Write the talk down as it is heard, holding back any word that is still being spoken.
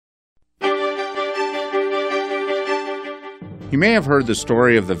You may have heard the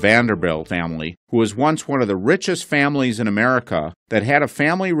story of the Vanderbilt family, who was once one of the richest families in America that had a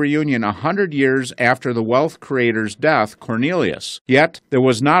family reunion 100 years after the wealth creator's death, Cornelius. Yet, there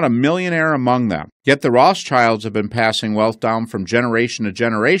was not a millionaire among them. Yet the Rothschilds have been passing wealth down from generation to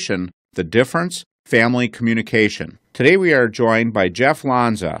generation. The difference? Family communication. Today we are joined by Jeff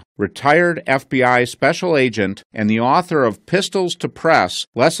Lanza, retired FBI special agent and the author of Pistols to Press,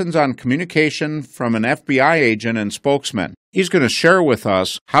 Lessons on Communication from an FBI Agent and Spokesman. He's going to share with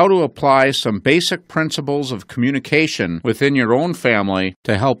us how to apply some basic principles of communication within your own family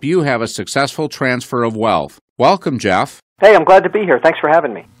to help you have a successful transfer of wealth. Welcome, Jeff. Hey, I'm glad to be here. Thanks for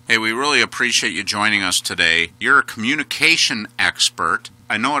having me. Hey, we really appreciate you joining us today. You're a communication expert.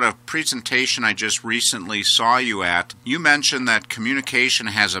 I know at a presentation I just recently saw you at, you mentioned that communication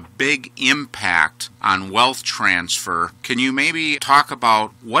has a big impact on wealth transfer. Can you maybe talk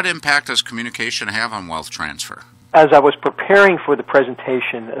about what impact does communication have on wealth transfer? As I was preparing for the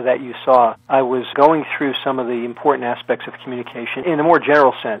presentation that you saw, I was going through some of the important aspects of communication in a more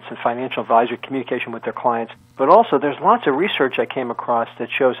general sense, in financial advisory, communication with their clients. But also, there's lots of research I came across that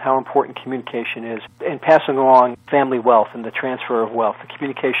shows how important communication is in passing along family wealth and the transfer of wealth, the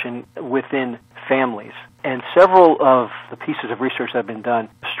communication within families. And several of the pieces of research that have been done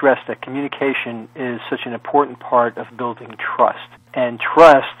stress that communication is such an important part of building trust. And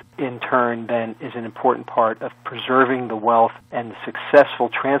trust, in turn, then, is an important part of preserving the wealth and the successful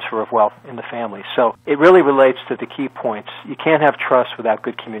transfer of wealth in the family. So it really relates to the key points. You can't have trust without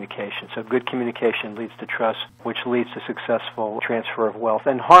good communication. So good communication leads to trust, which leads to successful transfer of wealth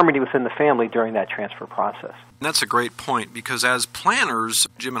and harmony within the family during that transfer process. That's a great point, because as planners,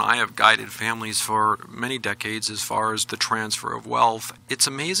 Jim and I have guided families for many decades as far as the transfer of wealth. It's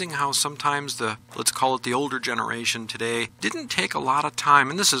amazing how sometimes let's call it the older generation today, didn't take a lot of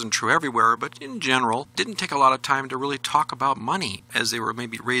time, and this isn't true everywhere, but in general, didn't take a lot of time to really talk about money as they were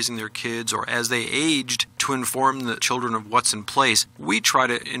maybe raising their kids or as they aged to inform the children of what's in place. We try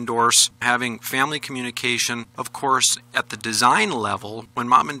to endorse having family communication, of course, at the design level. When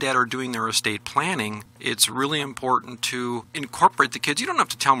mom and dad are doing their estate planning, it's really important to incorporate the kids. You don't have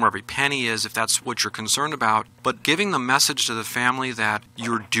to tell them where every penny is if that's what you're concerned about, but giving the message to the family that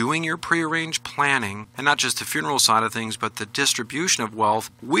you're doing your prearranged planning, and not just the funeral side of things, but the distribution of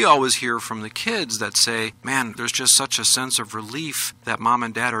wealth. We always hear from the kids that say, man, there's just such a sense of relief that mom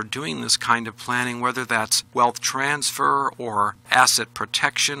and dad are doing this kind of planning, whether that's wealth transfer or asset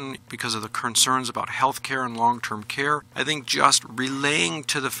protection because of the concerns about health care and long-term care. I think just relaying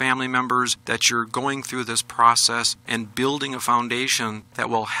to the family members that you're going through this process and building a foundation that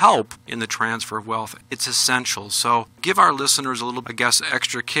will help in the transfer of wealth, it's essential. So give our listeners a little,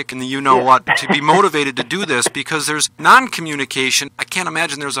 extra kick in the you-know-what to be motivated to do this, because there's non-communication. I can't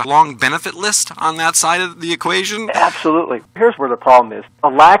imagine there's a long benefit list on that side of the equation. Absolutely. Here's where the problem is. A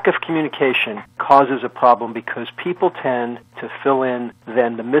lack of communication causes a problem because people tend to fill in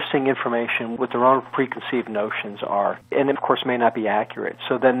then the missing information with their own preconceived notions are, and of course may not be accurate.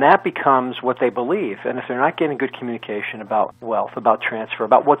 So then that becomes what they believe. And if they're not getting good communication about wealth, about transfer,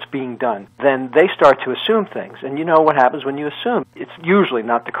 about what's being done, then they start to assume things. And you know what happens when you assume? It's usually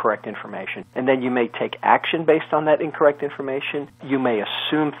not the correct information. And then you may take action based on that incorrect information. You may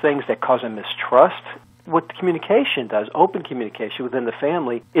assume things that cause a mistrust. What communication does, open communication within the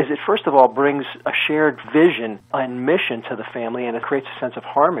family, is it first of all brings a shared vision and mission to the family, and it creates a sense of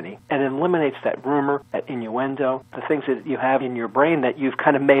harmony, and it eliminates that rumor, that innuendo, the things that you have in your brain that you've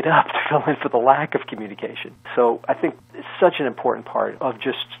kind of made up to fill in for the lack of communication. So I think it's such an important part of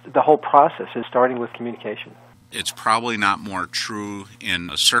just the whole process is starting with communication. It's probably not more true in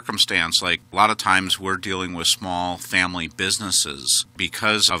a circumstance like a lot of times we're dealing with small family businesses.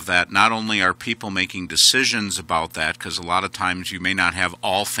 Because of that, not only are people making decisions about that, because a lot of times you may not have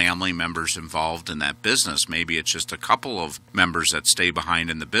all family members involved in that business. Maybe it's just a couple of members that stay behind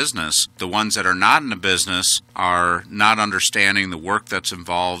in the business. The ones that are not in the business are not understanding the work that's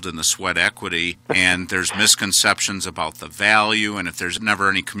involved in the sweat equity, and there's misconceptions about the value, and if there's never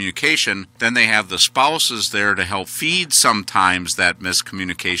any communication, then they have the spouses there to help feed sometimes that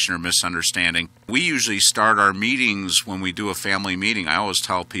miscommunication or misunderstanding. We usually start our meetings when we do a family meeting. I always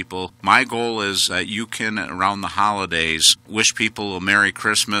tell people, my goal is that you can, around the holidays, wish people a Merry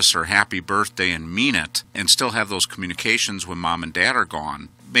Christmas or Happy Birthday and mean it, and still have those communications when mom and dad are gone.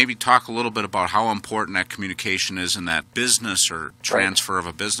 Maybe talk a little bit about how important that communication is in that business or transfer of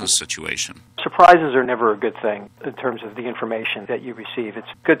a business situation. Surprises are never a good thing in terms of the information that you receive. It's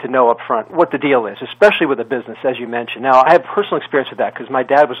good to know up front what the deal is, especially with a business, as you mentioned. Now, I have personal experience with that because my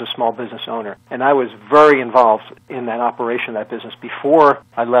dad was a small business owner, and I was very involved in that operation of that business before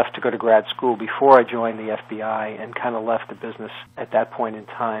I left to go to grad school, before I joined the FBI and kind of left the business at that point in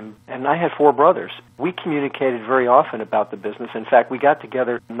time. And I had 4 brothers. We communicated very often about the business. In fact, we got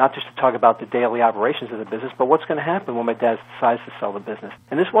together not just to talk about the daily operations of the business, but what's going to happen when my dad decides to sell the business.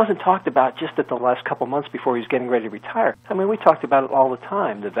 And this wasn't talked about just at the last couple months before he was getting ready to retire. I mean, we talked about it all the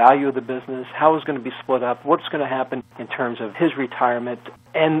time, the value of the business, how it was going to be split up, what's going to happen in terms of his retirement.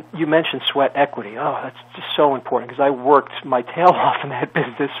 And you mentioned sweat equity. Oh, that's just so important because I worked my tail off in that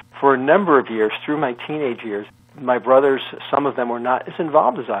business for a number of years through my teenage years. My brothers, some of them were not as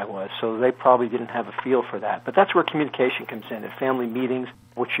involved as I was, so they probably didn't have a feel for that. But that's where communication comes in, at family meetings,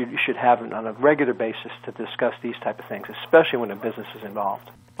 which you should have on a regular basis to discuss these type of things, especially when a business is involved.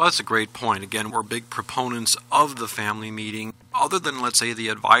 Well, that's a great point. Again, we're big proponents of the family meeting. Other than, let's say, the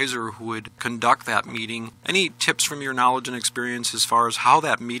advisor who would conduct that meeting, any tips from your knowledge and experience as far as how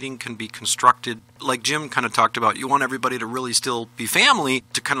that meeting can be constructed? Like Jim kind of talked about, you want everybody to really still be family,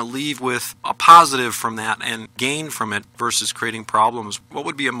 to kind of leave with a positive from that and gain from it versus creating problems. What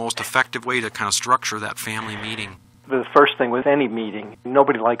would be a most effective way to kind of structure that family meeting? The first thing with any meeting,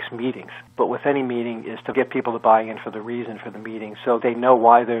 nobody likes meetings, but with any meeting is to get people to buy in for the reason for the meeting so they know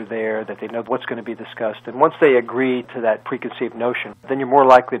why they're there, that they know what's going to be discussed. And once they agree to that preconceived notion, then you're more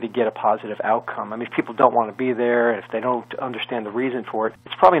likely to get a positive outcome. I mean, if people don't want to be there, if they don't understand the reason for it,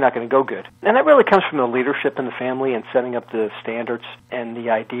 it's probably not going to go good. And that really comes from the leadership in the family and setting up the standards and the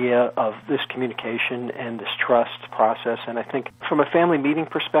idea of this communication and this trust process. And I think from a family meeting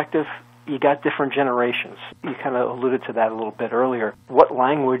perspective, you got different generations. You kind of alluded to that a little bit earlier. What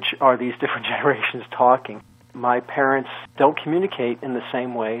language are these different generations talking? My parents don't communicate in the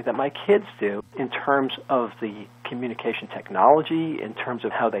same way that my kids do in terms of the communication technology, in terms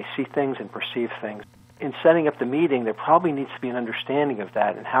of how they see things and perceive things. In setting up the meeting, there probably needs to be an understanding of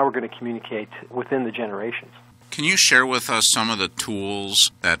that and how we're going to communicate within the generations. Can you share with us some of the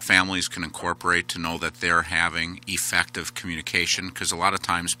tools that families can incorporate to know that they're having effective communication? Because a lot of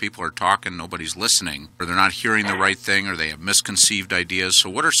times people are talking, nobody's listening, or they're not hearing the right thing, or they have misconceived ideas. So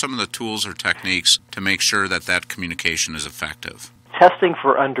what are some of the tools or techniques to make sure that that communication is effective? Testing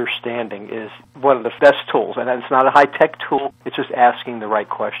for understanding is one of the best tools, and it's not a high-tech tool. It's just asking the right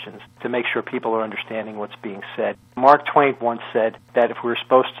questions to make sure people are understanding what's being said. Mark Twain once said that if we were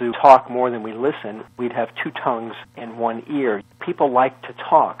supposed to talk more than we listen, we'd have 2 tongues and 1 ear. People like to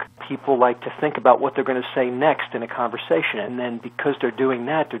talk. People like to think about what they're going to say next in a conversation, and then because they're doing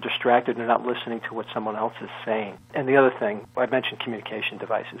that, they're distracted and they're not listening to what someone else is saying. And the other thing, I mentioned communication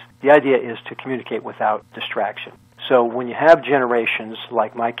devices. The idea is to communicate without distraction. So when you have generations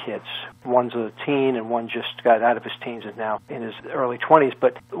like my kids, one's a teen and one just got out of his teens and now in his early 20s,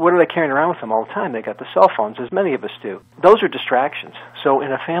 but what are they carrying around with them all the time? They got the cell phones, as many of us do. Those are distractions. So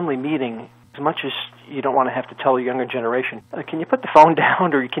in a family meeting, as much as you don't want to have to tell a younger generation, can you put the phone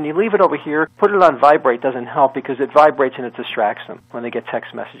down or can you leave it over here? Put it on vibrate doesn't help because it vibrates and it distracts them when they get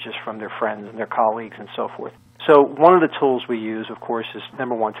text messages from their friends and their colleagues and so forth. So one of the tools we use, of course, is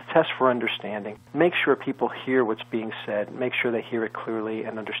number 1, to test for understanding. Make sure people hear what's being said. Make sure they hear it clearly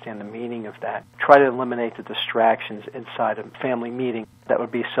and understand the meaning of that. Try to eliminate the distractions inside a family meeting. That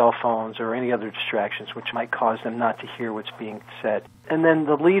would be cell phones or any other distractions which might cause them not to hear what's being said. And then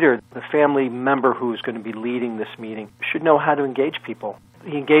the leader, the family member who's going to be leading this meeting, should know how to engage people.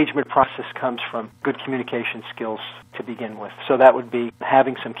 The engagement process comes from good communication skills to begin with. So that would be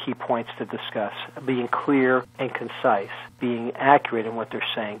having some key points to discuss, being clear and concise, being accurate in what they're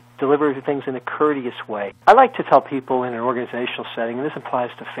saying, deliver things in a courteous way. I like to tell people in an organizational setting, and this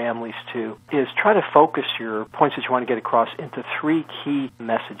applies to families too, is try to focus your points that you want to get across into 3 key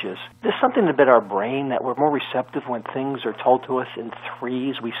messages. There's something about our brain that we're more receptive when things are told to us in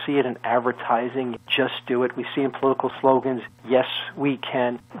threes. We see it in advertising, just do it. We see in political slogans, yes, we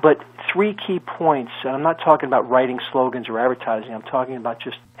can. But 3 key points, and I'm not talking about writing slogans or advertising, I'm talking about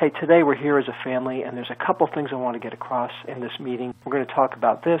just, hey, today we're here as a family, and there's a couple things I want to get across in this meeting. We're going to talk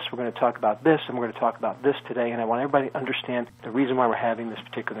about this, we're going to talk about this, and we're going to talk about this today, and I want everybody to understand the reason why we're having this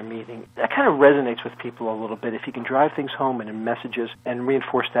particular meeting. That kind of resonates with people a little bit. If you can drive things home in messages and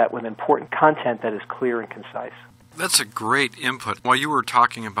reinforce that with important content that is clear and concise. That's a great input. While you were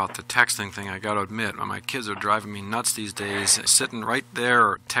talking about the texting thing, I got to admit, my kids are driving me nuts these days, sitting right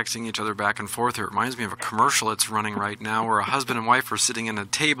there, texting each other back and forth. It reminds me of a commercial that's running right now where a husband and wife are sitting at a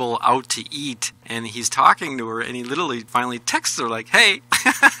table out to eat, and he's talking to her, and he literally finally texts her like, hey,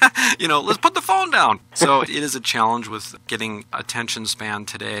 let's put the phone down. So it is a challenge with getting attention span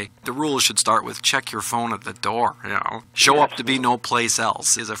today. The rules should start with check your phone at the door. Show up to be no place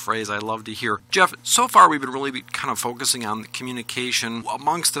else is a phrase I love to hear. Jeff, so far we've been really kind of focusing on the communication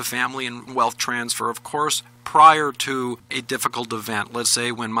amongst the family and wealth transfer. Of course, prior to a difficult event, let's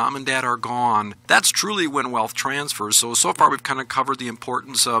say when mom and dad are gone, that's truly when wealth transfers. So far we've kind of covered the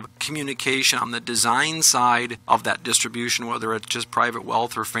importance of communication on the design side of that distribution, whether it's just private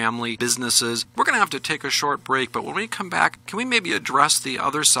wealth or family businesses. We're going to have to take a short break, but when we come back, can we maybe address the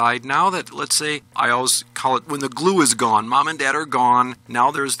other side? Now that, let's say, I always call it when the glue is gone, mom and dad are gone,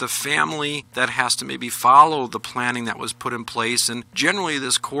 now there's the family that has to maybe follow the planning that was put in place, and generally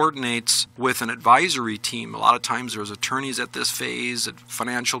this coordinates with an advisory team. A lot of times there's attorneys at this phase,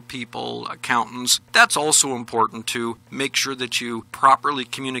 financial people, accountants. That's also important to make sure that you properly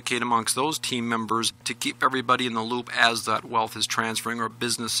communicate amongst those team members to keep everybody in the loop as that wealth is transferring or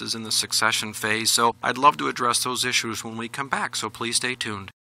business is in the succession phase. So I'd love to address those issues when we come back, so please stay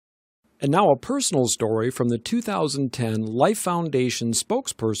tuned. And now a personal story from the 2010 Life Foundation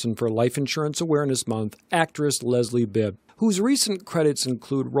spokesperson for Life Insurance Awareness Month, actress Leslie Bibb, whose recent credits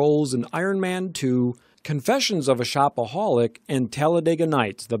include roles in Iron Man 2, Confessions of a Shopaholic, and Talladega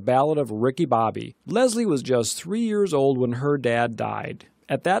Nights, The Ballad of Ricky Bobby. Leslie was just 3 years old when her dad died.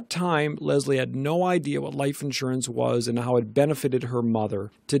 At that time, Leslie had no idea what life insurance was and how it benefited her mother.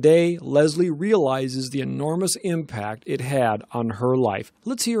 Today, Leslie realizes the enormous impact it had on her life.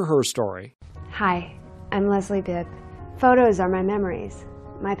 Let's hear her story. Hi, I'm Leslie Bibb. Photos are my memories.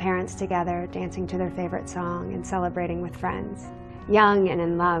 My parents together, dancing to their favorite song and celebrating with friends. Young and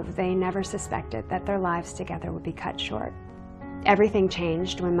in love, they never suspected that their lives together would be cut short. Everything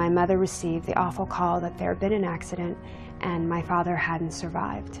changed when my mother received the awful call that there had been an accident and my father hadn't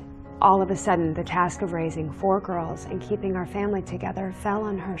survived. All of a sudden, the task of raising 4 girls and keeping our family together fell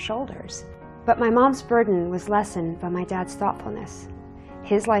on her shoulders. But my mom's burden was lessened by my dad's thoughtfulness.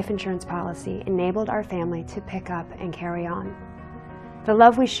 His life insurance policy enabled our family to pick up and carry on. The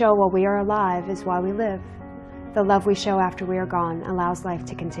love we show while we are alive is why we live. The love we show after we are gone allows life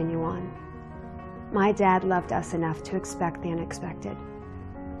to continue on. My dad loved us enough to expect the unexpected.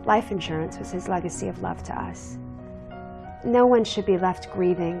 Life insurance was his legacy of love to us. No one should be left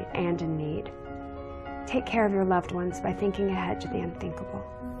grieving and in need. Take care of your loved ones by thinking ahead to the unthinkable.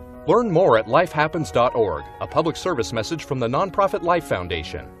 Learn more at lifehappens.org, a public service message from the nonprofit Life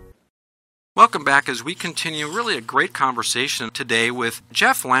Foundation. Welcome back as we continue really a great conversation today with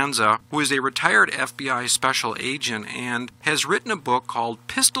Jeff Lanza, who is a retired FBI special agent and has written a book called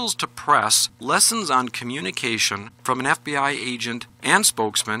Pistols to Press, Lessons on Communication from an FBI Agent and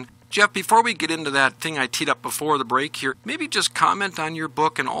Spokesman. Jeff, before we get into that thing I teed up before the break here, maybe just comment on your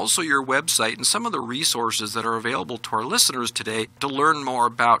book and also your website and some of the resources that are available to our listeners today to learn more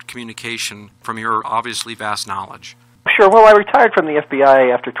about communication from your obviously vast knowledge. Sure. Well, I retired from the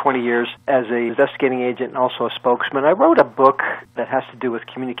FBI after 20 years as an investigating agent and also a spokesman. I wrote a book that has to do with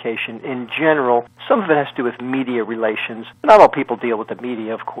communication in general. Some of it has to do with media relations. Not all people deal with the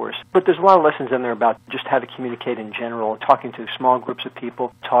media, of course, but there's a lot of lessons in there about just how to communicate in general, talking to small groups of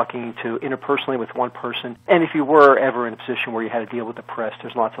people, talking to interpersonally with one person. And if you were ever in a position where you had to deal with the press,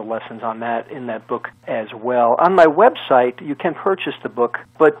 there's lots of lessons on that in that book as well. On my website, you can purchase the book,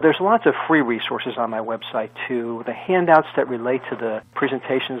 but there's lots of free resources on my website, too. The handouts that relate to the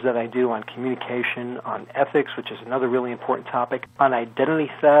presentations that I do on communication, on ethics, which is another really important topic, on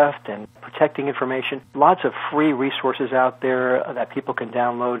identity theft and protecting information. Lots of free resources out there that people can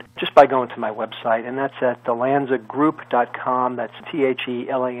download just by going to my website, and that's at thelanzagroup.com. That's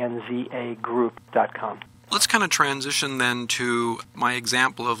THELANZA group.com. Let's kind of transition then to my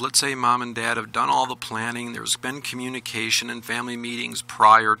example of, let's say mom and dad have done all the planning, there's been communication and family meetings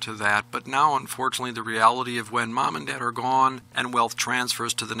prior to that, but now unfortunately the reality of when mom and dad are gone and wealth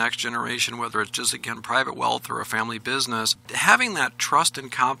transfers to the next generation, whether it's just again private wealth or a family business, having that trust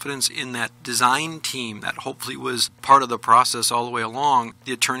and confidence in that design team that hopefully was part of the process all the way along,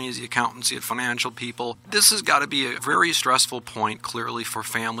 the attorneys, the accountants, the financial people, this has got to be a very stressful point clearly for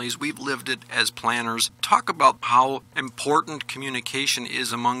families. We've lived it as planners. Talk about how important communication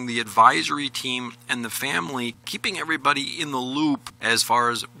is among the advisory team and the family, keeping everybody in the loop as far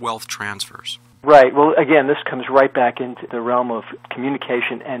as wealth transfers. Right. Well, again, this comes right back into the realm of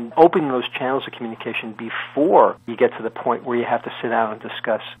communication and opening those channels of communication before you get to the point where you have to sit down and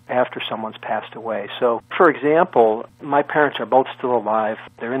discuss after someone's passed away. So, for example, my parents are both still alive.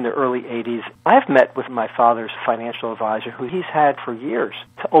 They're in their early 80s. I've met with my father's financial advisor, who he's had for years,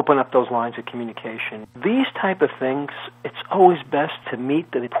 to open up those lines of communication. These type of things, it's always best to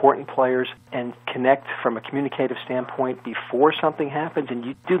meet the important players and connect from a communicative standpoint before something happens, and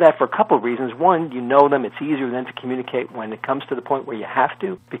you do that for a couple of reasons. One, you know them. It's easier then to communicate when it comes to the point where you have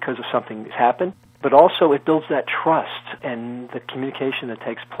to because of something that's happened. But also it builds that trust, and the communication that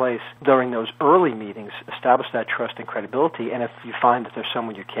takes place during those early meetings establish that trust and credibility. And if you find that there's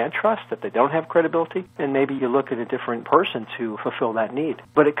someone you can't trust, that they don't have credibility, then maybe you look at a different person to fulfill that need.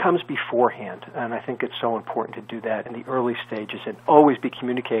 But it comes beforehand, and I think it's so important to do that in the early stages and always be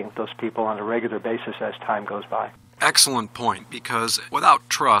communicating with those people on a regular basis as time goes by. Excellent point, because without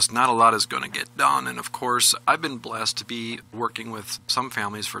trust, not a lot is going to get done. And of course, I've been blessed to be working with some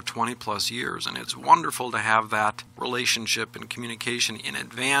families for 20 plus years, and it's wonderful to have that relationship and communication in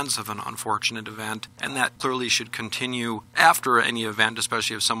advance of an unfortunate event, and that clearly should continue after any event,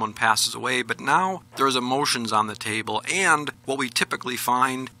 especially if someone passes away. But now there's emotions on the table, and what we typically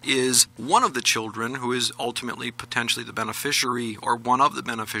find is one of the children, who is ultimately potentially the beneficiary or one of the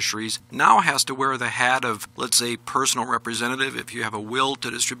beneficiaries, now has to wear the hat of, let's say, personal representative if you have a will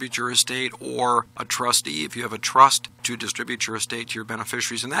to distribute your estate, or a trustee if you have a trust to distribute your estate to your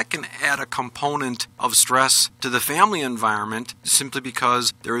beneficiaries. And that can add a component of stress to the family environment, simply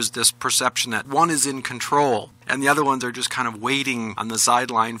because there is this perception that one is in control and the other ones are just kind of waiting on the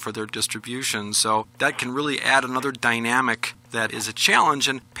sideline for their distribution. So that can really add another dynamic that is a challenge.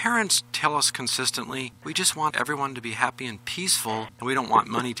 And parents tell us consistently, we just want everyone to be happy and peaceful, and we don't want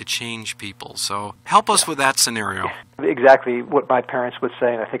money to change people. So help us with that scenario. Exactly what my parents would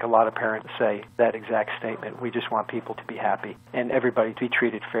say, and I think a lot of parents say that exact statement. We just want people to be happy and everybody to be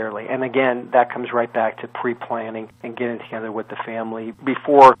treated fairly. And again, that comes right back to pre-planning and getting together with the family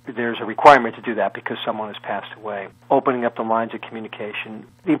before there's a requirement to do that because someone has passed away. Opening up the lines of communication.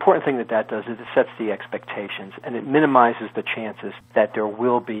 The important thing that does is it sets the expectations, and it minimizes the chances that there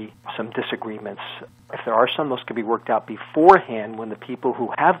will be some disagreements. If there are some, those can be worked out beforehand when the people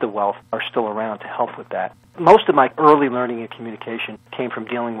who have the wealth are still around to help with that. Most of my early learning in communication came from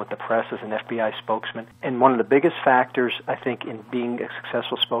dealing with the press as an FBI spokesman. And one of the biggest factors, I think, in being a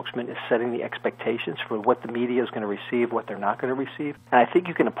successful spokesman is setting the expectations for what the media is going to receive, what they're not going to receive. And I think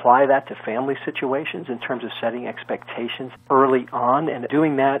you can apply that to family situations in terms of setting expectations early on and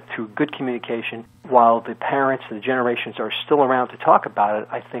doing that through good communication while the parents and the generations are still around to talk about it,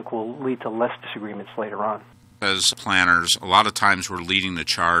 I think will lead to less disagreements later on. As planners, a lot of times we're leading the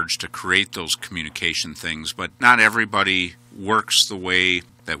charge to create those communication things, but not everybody works the way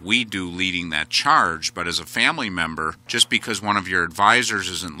that we do leading that charge. But as a family member, just because one of your advisors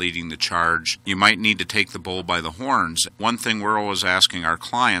isn't leading the charge, you might need to take the bull by the horns. One thing we're always asking our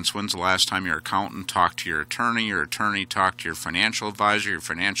clients, when's the last time your accountant talked to your attorney talked to your financial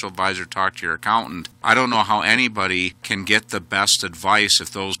advisor talked to your accountant? I don't know how anybody can get the best advice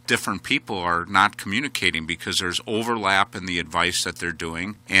if those different people are not communicating, because there's overlap in the advice that they're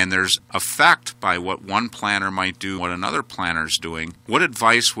doing, and there's effect by what one planner might do, what another planner's doing. What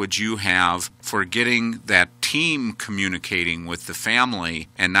advice would you have for getting that team communicating with the family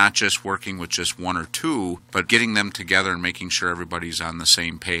and not just working with just one or two, but getting them together and making sure everybody's on the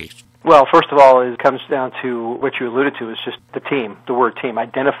same page? Well, first of all, it comes down to what you alluded to, is just the team, the word team,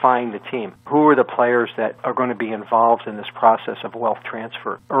 identifying the team. Who are the players that are going to be involved in this process of wealth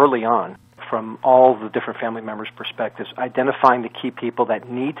transfer early on? From all the different family members' perspectives, identifying the key people that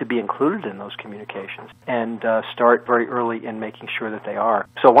need to be included in those communications, and start very early in making sure that they are.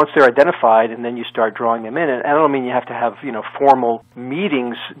 So once they're identified, and then you start drawing them in, and I don't mean you have to have, formal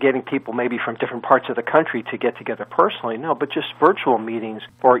meetings, getting people maybe from different parts of the country to get together personally, no, but just virtual meetings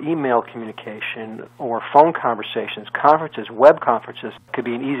or email communication or phone conversations, conferences, web conferences could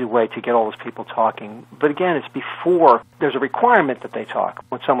be an easy way to get all those people talking. But again, it's before there's a requirement that they talk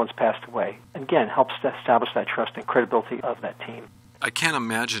when someone's passed away. And again, helps to establish that trust and credibility of that team. I can't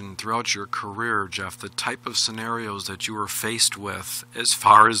imagine throughout your career, Jeff, the type of scenarios that you were faced with as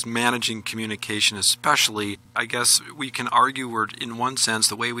far as managing communication, especially. I guess we can argue we're, in one sense,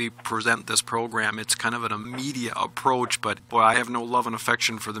 the way we present this program, it's kind of an media approach, but boy, I have no love and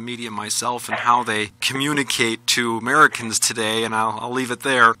affection for the media myself and how they communicate to Americans today, and I'll leave it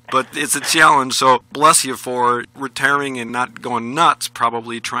there. But it's a challenge, so bless you for retiring and not going nuts,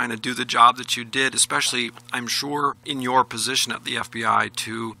 probably trying to do the job that you did, especially, I'm sure, in your position at the FBI. FBI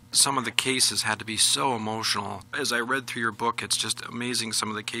to some of the cases had to be so emotional. As I read through your book, it's just amazing some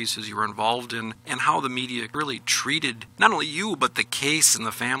of the cases you were involved in and how the media really treated not only you, but the case and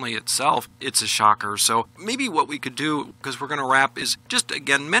the family itself. It's a shocker. So maybe what we could do, because we're going to wrap, is just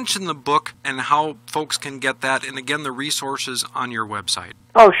again mention the book and how folks can get that, and again the resources on your website.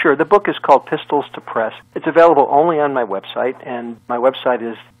 Oh, sure. The book is called Pistols to Press. It's available only on my website, and my website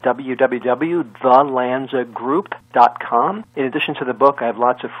is www.thelanzagroup.com. In addition to the book, I have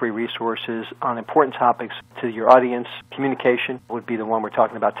lots of free resources on important topics to your audience. Communication would be the one we're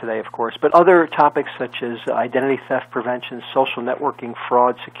talking about today, of course, but other topics such as identity theft prevention, social networking,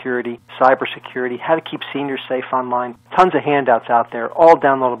 fraud, security, cybersecurity, how to keep seniors safe online. Tons of handouts out there, all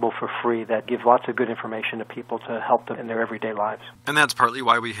downloadable for free that give lots of good information to people to help them in their everyday lives. And that's partly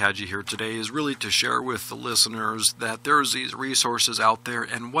why we had you here today, is really to share with the listeners that there's these resources out there,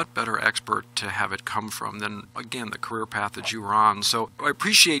 and what better expert to have it come from than, again, the career path that you were on. So I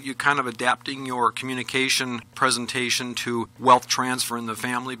appreciate you kind of adapting your communication presentation to wealth transfer in the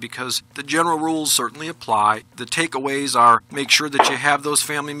family, because the general rules certainly apply. The takeaways are make sure that you have those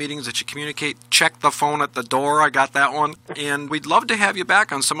family meetings, that you communicate, check the phone at the door. I got that one. And we'd love to have you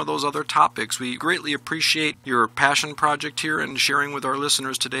back on some of those other topics. We greatly appreciate your passion project here and sharing with our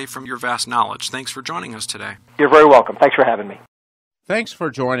listeners today from your vast knowledge. Thanks for joining us today. You're very welcome. Thanks for having me. Thanks for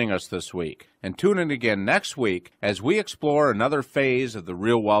joining us this week, and tune in again next week as we explore another phase of the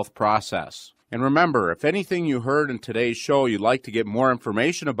real wealth process. And remember, if anything you heard in today's show you'd like to get more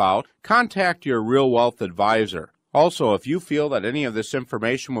information about, contact your Real Wealth advisor. Also, if you feel that any of this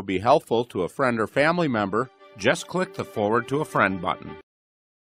information would be helpful to a friend or family member, just click the Forward to a Friend button.